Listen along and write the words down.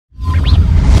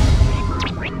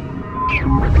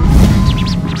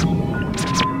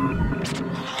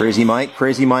Crazy Mike,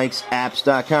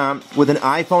 CrazyMikesapps.com with an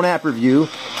iPhone app review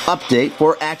update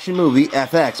for Action Movie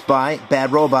FX by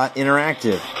Bad Robot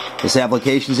Interactive. This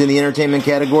application is in the entertainment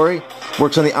category,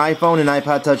 works on the iPhone and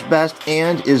iPod Touch best,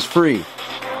 and is free.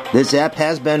 This app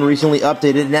has been recently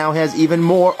updated and now has even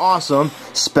more awesome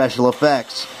special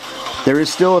effects. There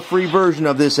is still a free version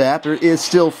of this app. It is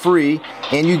still free,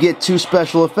 and you get two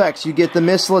special effects. You get the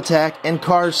missile attack and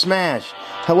car smash.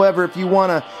 However, if you want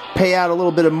to pay out a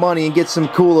little bit of money and get some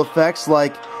cool effects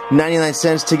like 99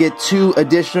 cents to get two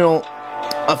additional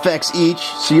effects each,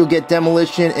 so you'll get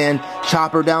demolition and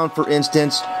chopper down, for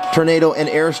instance, tornado and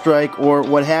airstrike, or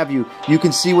what have you. You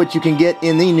can see what you can get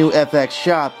in the new FX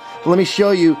shop. Let me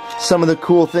show you some of the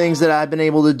cool things that I've been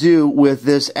able to do with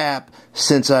this app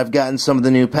since I've gotten some of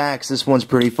the new packs. This one's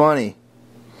pretty funny.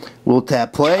 We'll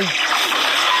tap play.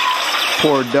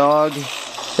 Poor dog.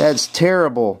 That's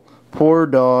terrible. Poor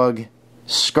dog.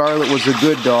 Scarlet was a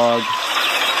good dog.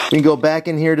 We can go back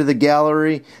in here to the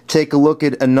gallery, take a look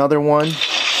at another one.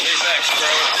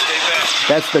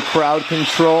 That's the crowd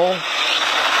control.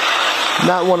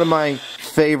 Not one of my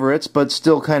favorites, but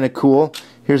still kind of cool.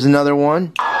 Here's another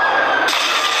one.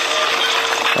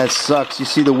 That sucks. You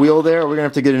see the wheel there? We're going to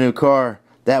have to get a new car.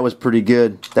 That was pretty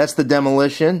good. That's the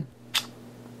demolition.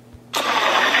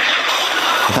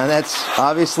 And that's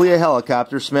obviously a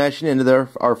helicopter smashing into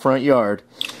our front yard.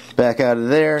 Back out of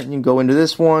there. You can go into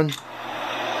this one.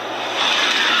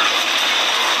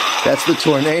 That's the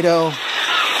tornado.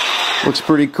 Looks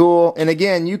pretty cool. And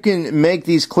again, you can make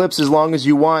these clips as long as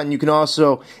you want. And you can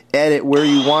also edit where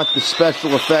you want the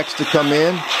special effects to come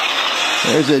in.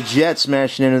 There's a jet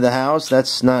smashing into the house.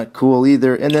 That's not cool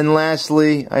either. And then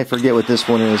lastly, I forget what this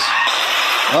one is.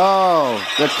 Oh,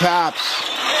 the cops.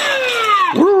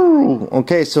 Woo!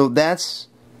 Okay, so that's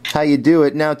how you do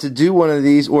it. Now, to do one of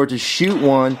these or to shoot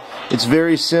one, it's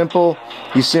very simple.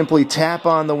 You simply tap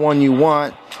on the one you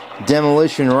want,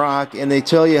 Demolition Rock, and they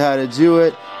tell you how to do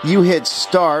it. You hit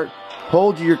start,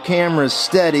 hold your camera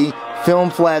steady, film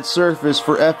flat surface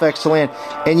for FX to land,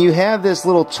 and you have this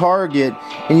little target,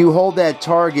 and you hold that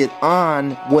target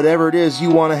on whatever it is you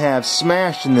want to have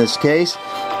smashed. In this case,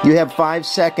 you have 5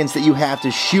 seconds that you have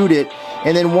to shoot it,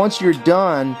 and then once you're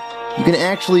done, you can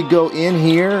actually go in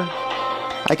here.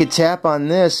 I could tap on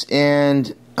this,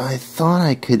 and I thought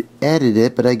I could edit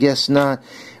it, but I guess not.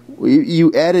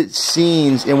 You edit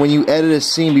scenes, and when you edit a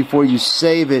scene before you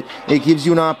save it, it gives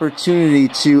you an opportunity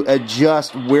to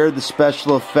adjust where the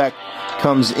special effect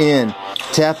comes in.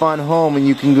 Tap on home and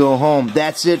you can go home.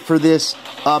 That's it for this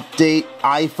update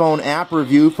iPhone app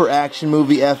review for Action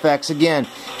Movie FX. Again,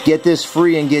 get this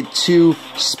free and get two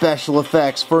special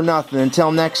effects for nothing.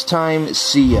 Until next time,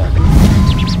 see ya.